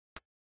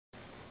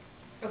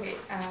Okay,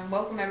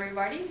 welcome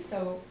everybody.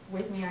 So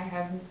with me I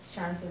have Ms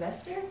Shauna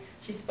Sylvester.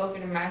 She spoke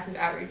at a massive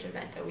outreach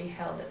event that we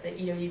held at the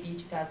EWB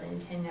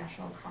 2010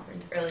 National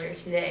Conference earlier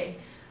today.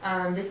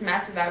 This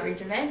massive outreach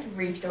event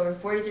reached over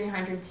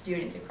 4,300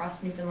 students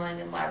across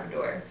Newfoundland and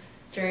Labrador.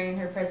 During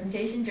her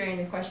presentation, during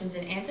the questions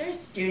and answers,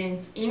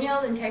 students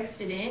emailed and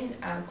texted in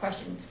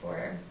questions for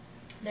her.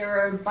 There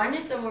were an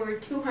abundance of over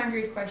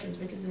 200 questions,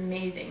 which is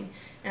amazing.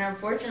 And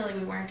unfortunately,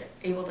 we weren't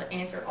able to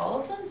answer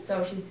all of them,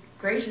 so she's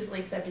graciously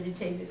accepted to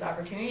take this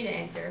opportunity to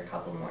answer a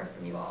couple more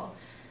from you all,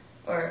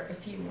 or a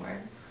few more.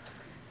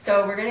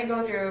 So we're going to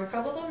go through a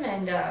couple of them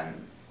and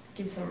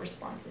give some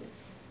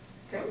responses.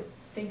 So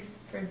thanks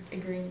for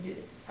agreeing to do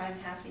this. I'm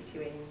happy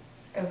to, Amy.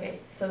 Okay,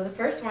 so the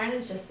first one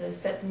is just to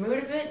set the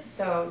mood a bit.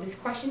 So this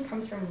question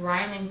comes from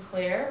Ryan and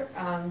Claire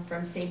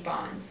from St.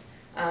 Bon's.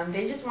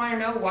 They just want to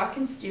know, what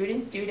can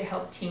students do to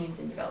help teens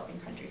in developing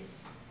countries?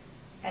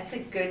 That's a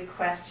good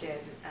question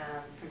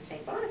from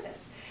St.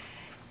 Boniface.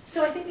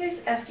 So I think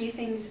there's a few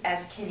things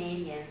as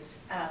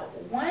Canadians.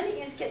 One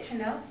is get to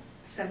know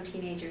some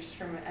teenagers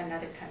from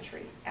another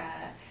country.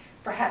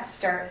 Perhaps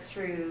start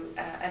through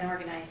an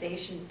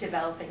organization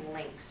developing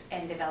links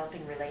and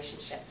developing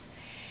relationships.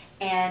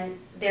 And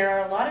there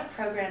are a lot of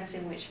programs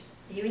in which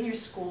you and your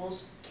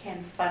schools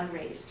can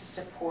fundraise to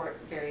support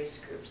various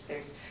groups.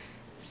 There's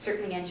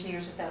certainly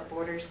Engineers Without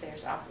Borders,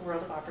 there's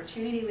World of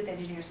Opportunity with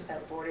Engineers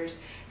Without Borders.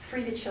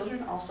 Free the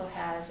Children also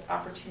has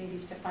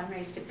opportunities to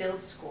fundraise to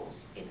build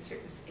schools in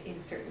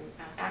certain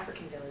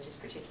African villages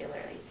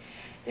particularly.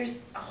 There's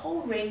a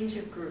whole range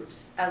of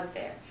groups out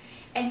there.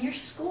 And your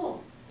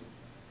school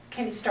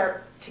can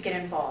start to get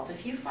involved.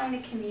 If you find a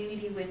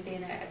community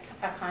within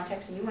a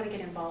context and you want to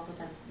get involved with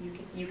them,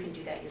 you can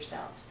do that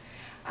yourselves.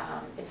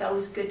 It's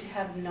always good to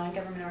have a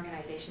non-government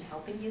organization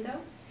helping you though.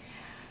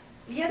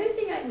 The other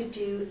thing I would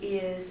do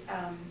is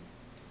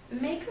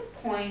make a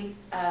point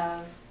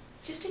of,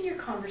 just in your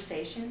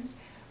conversations,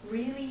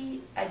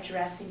 really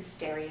addressing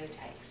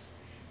stereotypes.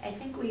 I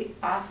think we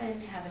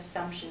often have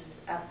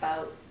assumptions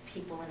about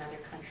people in other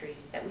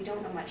countries that we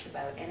don't know much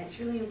about, and it's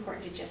really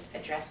important to just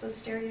address those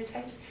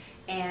stereotypes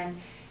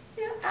and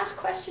ask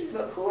questions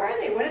about who are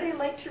they, what do they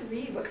like to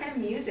read, what kind of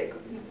music,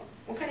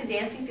 what kind of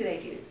dancing do they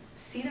do.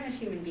 See them as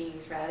human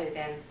beings rather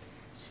than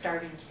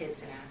starving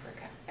kids in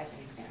Africa, as an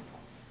example.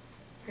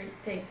 Great,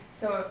 thanks.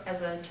 So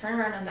as a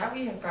turnaround on that,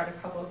 we have got a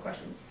couple of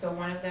questions. So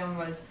one of them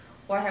was,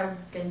 what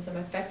have been some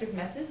effective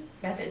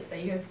methods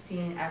that you have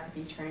seen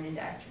apathy turn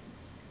into actions?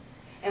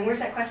 And where's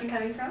that question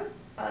coming from?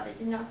 They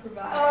did not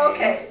provide. Oh,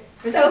 okay.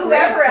 So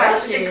whoever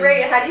asked, it's a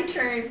great, how do you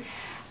turn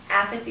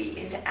apathy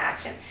into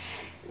action?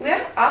 We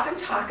often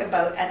talk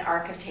about an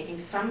arc of taking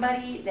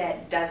somebody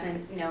that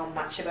doesn't know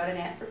much about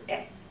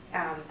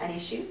an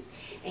issue,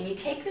 and you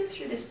take them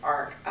through this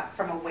arc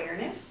from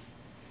awareness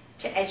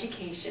to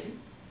education,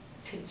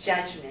 to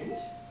judgment,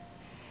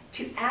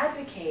 to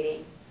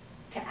advocating,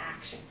 to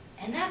action.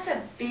 And that's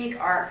a big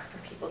arc for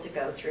people to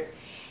go through.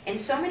 And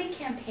so many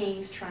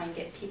campaigns try and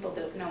get people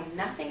that know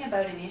nothing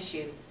about an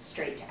issue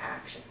straight to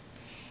action.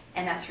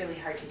 And that's really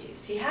hard to do.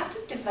 So you have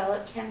to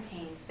develop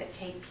campaigns that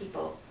take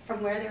people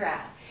from where they're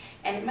at.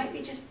 And it might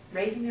be just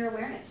raising their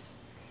awareness.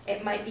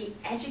 It might be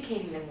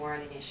educating them more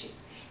on an issue.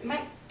 It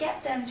might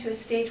get them to a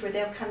stage where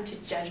they'll come to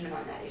judgment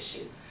on that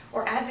issue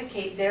or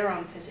advocate their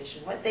own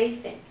position, what they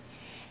think.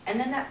 And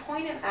then that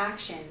point of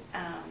action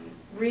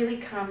really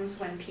comes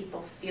when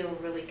people feel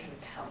really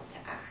compelled to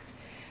act.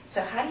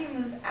 So how do you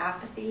move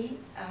apathy?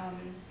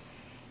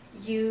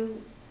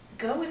 You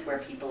go with where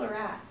people are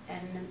at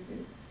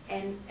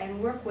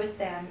and work with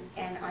them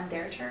and on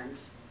their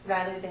terms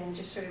rather than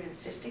just sort of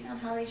insisting on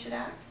how they should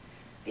act.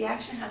 The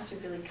action has to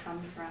really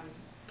come from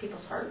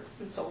people's hearts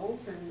and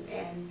souls,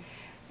 and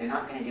they're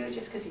not going to do it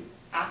just because you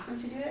ask them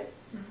to do it.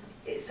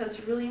 Mm-hmm. So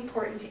it's really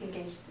important to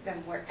engage them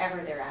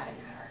wherever they're at in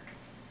that arc.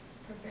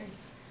 Perfect.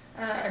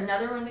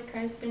 Another one that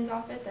kind of spins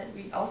off it that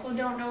we also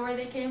don't know where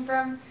they came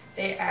from,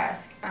 they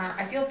ask,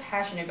 I feel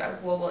passionate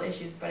about global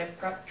issues, but I've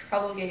got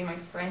trouble getting my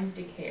friends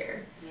to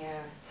care.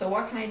 Yeah. So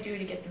what can I do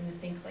to get them to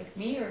think like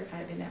me, or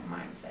kind of in that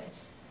mindset?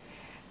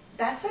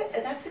 That's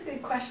a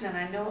good question, and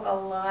I know a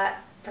lot,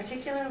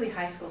 particularly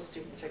high school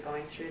students, are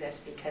going through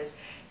this because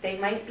they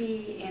might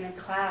be in a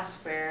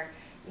class where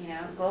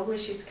global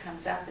issues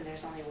comes up and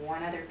there's only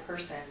one other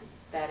person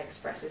that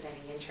expresses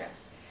any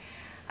interest.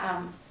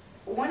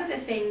 One of the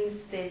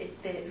things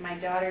that my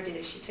daughter did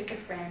is she took a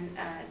friend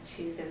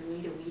to the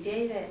Meet a Wee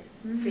Day that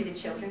Free the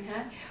Children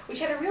had, which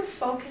had a real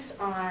focus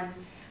on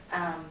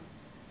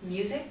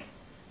music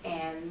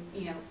and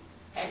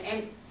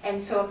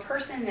and so a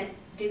person that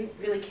didn't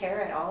really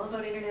care at all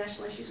about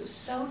international issues was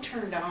so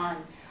turned on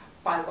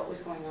by what was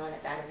going on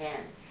at that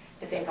event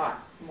that they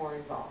got more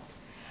involved.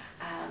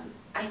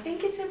 I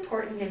think it's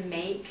important to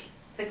make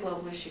the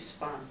global issues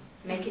fun,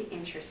 make it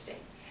interesting.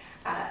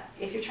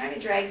 If you're trying to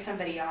drag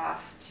somebody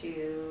off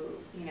to,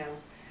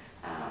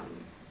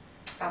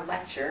 a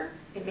lecture,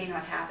 it may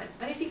not happen.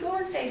 But if you go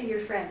and say to your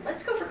friend,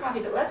 let's go for coffee,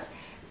 but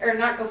or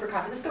not go for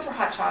coffee, let's go for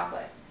hot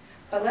chocolate.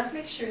 but let's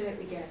make sure that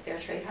we get a fair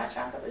trade hot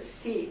chocolate. Let's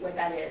see what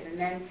that is, and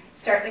then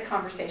start the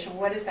conversation.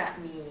 What does that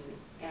mean?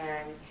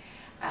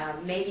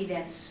 And maybe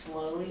then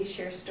slowly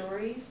share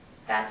stories.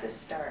 That's a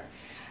start.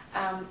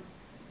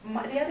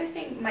 The other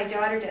thing my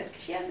daughter does,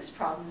 because she has this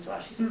problem as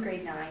well, she's in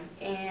grade 9,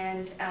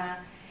 and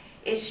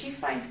is she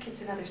finds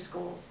kids in other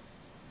schools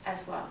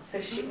as well. So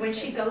when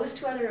she goes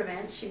to other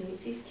events, she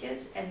meets these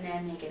kids, and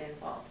then they get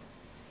involved.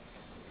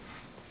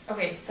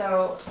 Okay,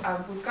 so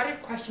we've got a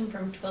question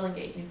from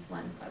Twillingate,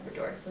 Newfoundland,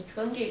 Labrador. So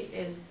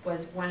Twillingate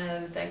was one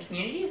of the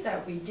communities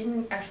that we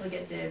didn't actually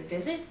get to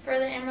visit for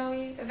the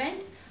MOE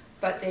event,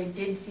 but they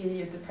did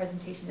see the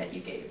presentation that you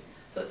gave.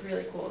 So it's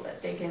really cool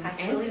that they can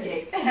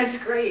answer.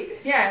 That's great.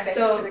 Yeah, thanks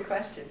for the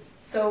questions.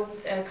 So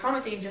a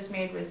comment that you just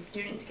made was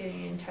students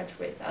getting in touch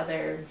with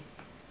other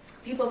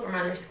people from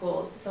other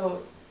schools.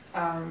 So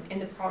in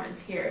the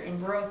province here,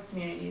 in rural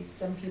communities,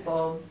 some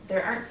people,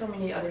 there aren't so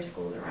many other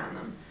schools around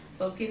them.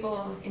 So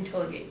people in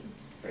Twillingate,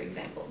 for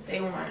example, they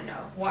want to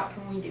know, what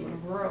can we do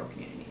in rural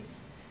communities?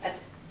 That's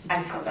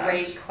a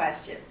great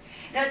question.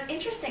 Now it's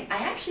interesting, I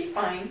actually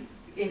find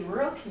in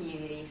rural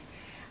communities,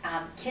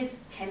 kids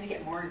tend to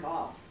get more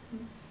involved.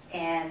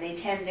 And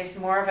there's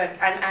more of a,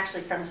 I'm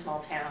actually from a small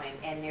town,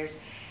 and there's,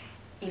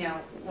 you know,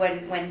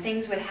 when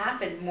things would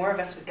happen, more of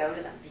us would go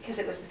to them because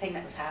it was the thing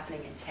that was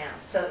happening in town.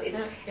 So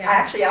it's, I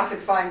actually often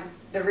find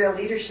the real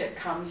leadership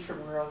comes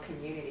from rural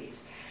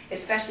communities,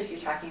 especially if you're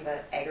talking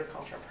about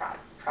agricultural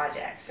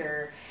projects.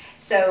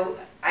 So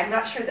I'm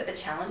not sure that the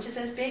challenge is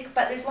as big,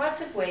 but there's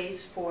lots of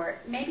ways for,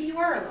 maybe you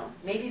are alone,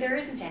 maybe there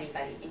isn't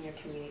anybody in your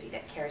community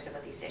that cares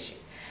about these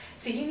issues.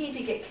 So you need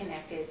to get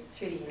connected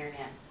through the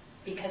internet,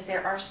 because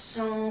there are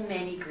so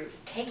many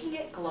groups. Taking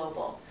It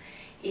Global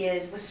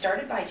was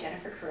started by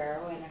Jennifer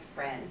Carrero and a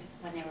friend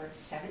when they were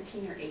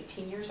 17 or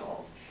 18 years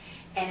old,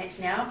 and it's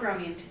now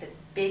grown into the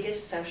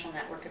biggest social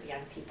network of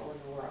young people in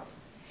the world.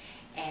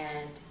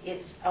 And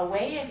it's a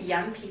way of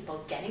young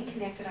people getting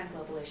connected on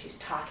global issues,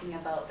 talking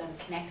about them,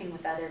 connecting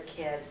with other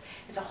kids.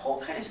 It's a whole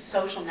kind of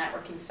social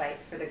networking site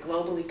for the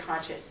globally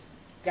conscious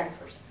young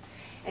person.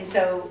 And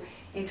so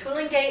in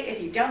Twillingate,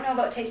 if you don't know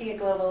about Taking It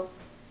Global,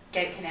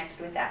 get connected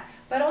with that.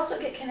 But also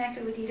get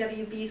connected with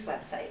EWB's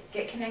website.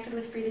 Get connected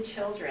with Free the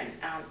Children.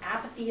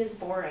 Apathy is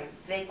Boring.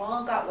 They've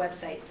all got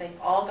websites. They've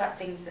all got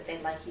things that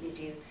they'd like you to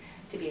do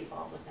to be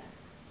involved with them.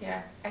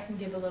 Yeah, I can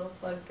give a little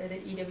plug for the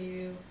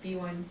EWB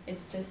one.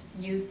 It's just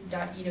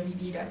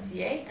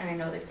youth.ewb.ca, and I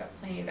know they've got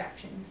plenty of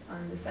actions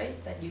on the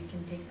site that you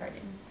can take part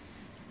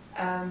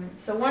in.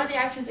 So one of the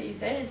actions that you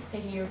said is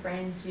taking your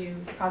friend to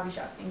the coffee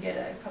shop and get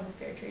a cup of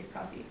fair trade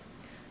coffee.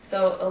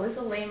 So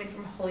Alyssa Lehman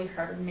from Holy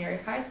Heart of Mary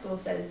High School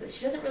says that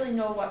she doesn't really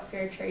know what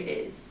fair trade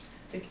is.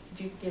 So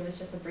could you give us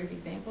just a brief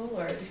example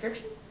or a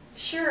description?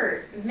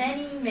 Sure.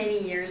 Many, many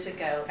years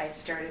ago, I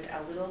started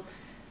a little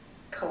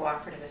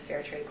cooperative, a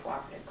fair trade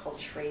cooperative called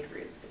Trade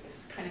Routes. It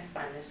was kind of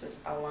fun. This was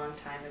a long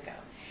time ago.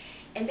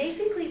 And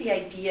basically the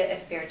idea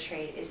of fair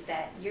trade is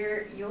that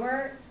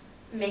you're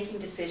making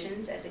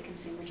decisions as a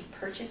consumer to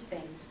purchase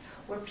things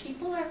where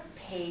people are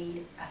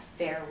paid a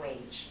fair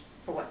wage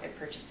for what they're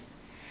purchasing.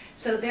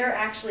 So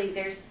there's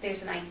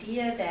an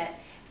idea that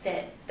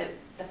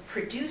the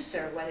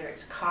producer, whether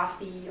it's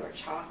coffee or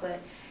chocolate,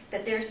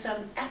 that there's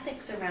some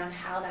ethics around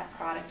how that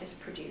product is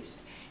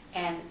produced.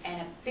 And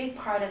a big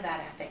part of that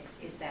ethics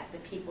is that the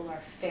people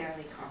are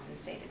fairly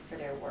compensated for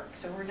their work.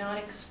 So we're not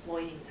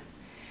exploiting them.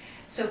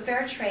 So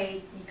fair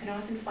trade, you can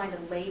often find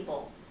a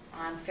label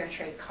on fair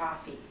trade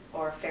coffee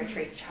or fair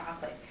trade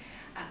chocolate.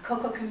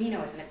 Coco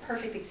Camino is a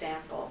perfect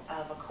example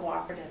of a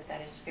cooperative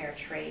that is fair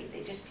trade.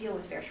 They just deal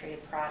with fair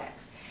traded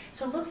products.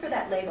 So look for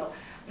that label.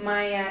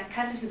 My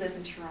cousin who lives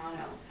in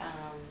Toronto,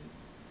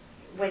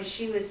 when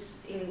she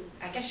was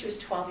I guess she was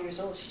 12 years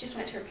old, she just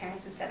went to her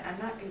parents and said, I'm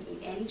not going to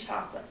eat any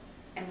chocolate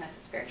unless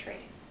it's fair trade.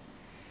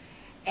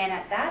 And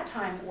at that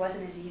time, it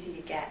wasn't as easy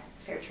to get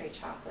fair trade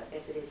chocolate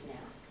as it is now.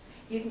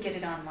 You can get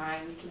it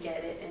online, you can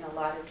get it in a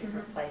lot of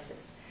different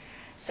places.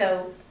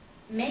 So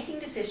making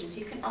decisions,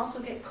 you can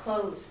also get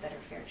clothes that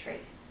are fair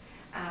trade.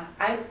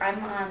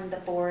 I'm on the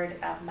board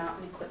of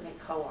Mountain Equipment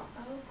Co-op.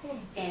 Oh, cool.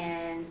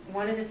 And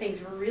one of the things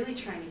we're really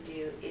trying to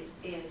do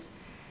is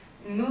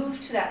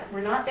move to that.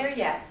 We're not there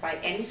yet by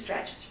any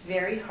stretch. It's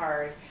very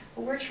hard.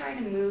 But we're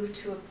trying to move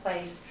to a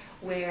place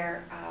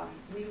where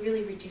we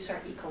really reduce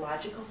our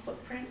ecological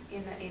footprint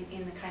in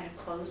the kind of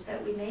clothes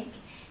that we make,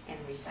 and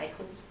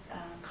recycled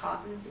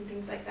cottons and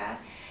things like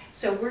that.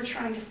 So we're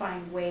trying to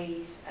find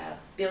ways of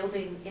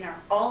building in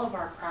all of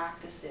our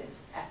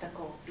practices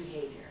ethical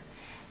behavior.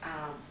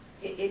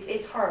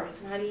 It's hard,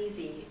 it's not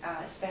easy,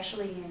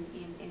 especially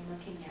in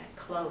looking at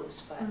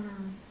clothes, but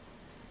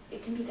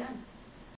it can be done.